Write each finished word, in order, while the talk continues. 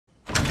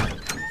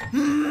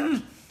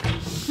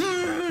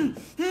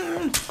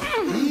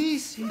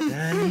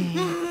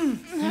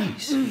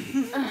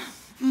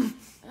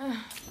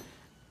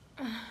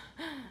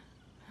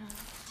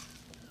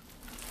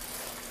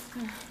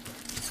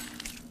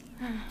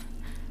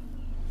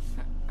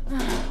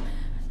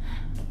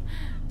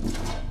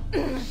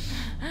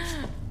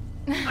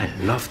I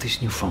love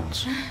these new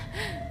phones.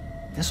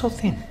 They're so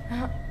thin.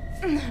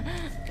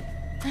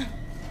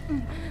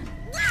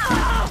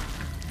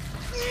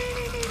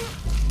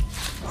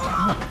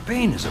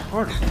 Pain is a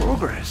part of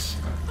progress.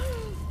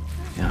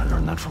 Yeah, I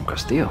learned that from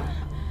Castillo.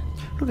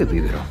 Look at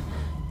Vivero.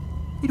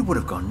 It would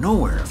have gone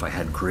nowhere if I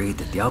hadn't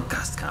created the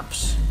outcast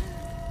camps.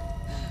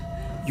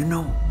 You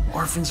know,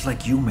 orphans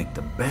like you make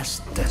the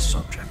best test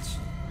subjects,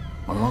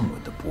 along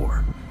with the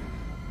poor.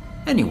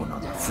 Anyone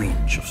on the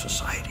fringe of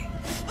society.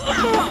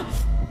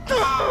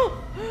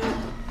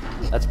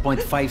 That's 0.5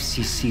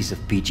 cc's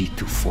of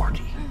PG-240,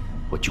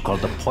 what you call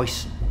the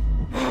poison.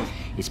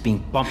 It's being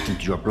pumped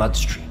into your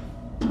bloodstream.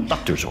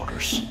 Doctor's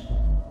orders.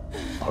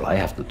 All I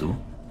have to do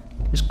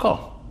is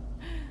call.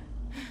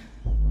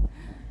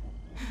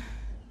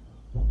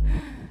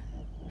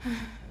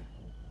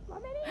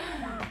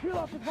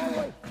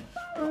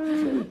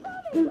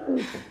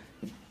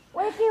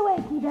 Wakey,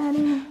 wakey,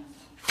 Dani.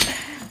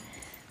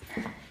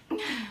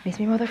 Miss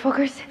me,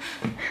 motherfuckers?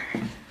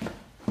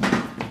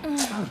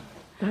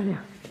 Dani.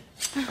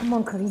 Come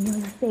on, Carino,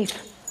 you're safe.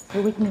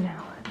 You're with me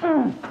now.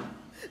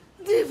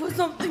 He put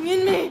something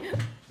in me.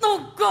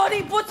 Oh, God,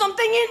 he put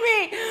something in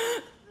me.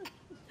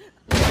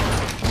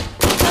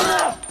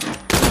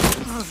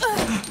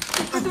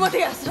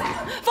 Matthias,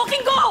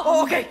 fucking go!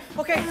 Oh,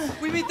 okay.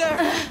 We meet there.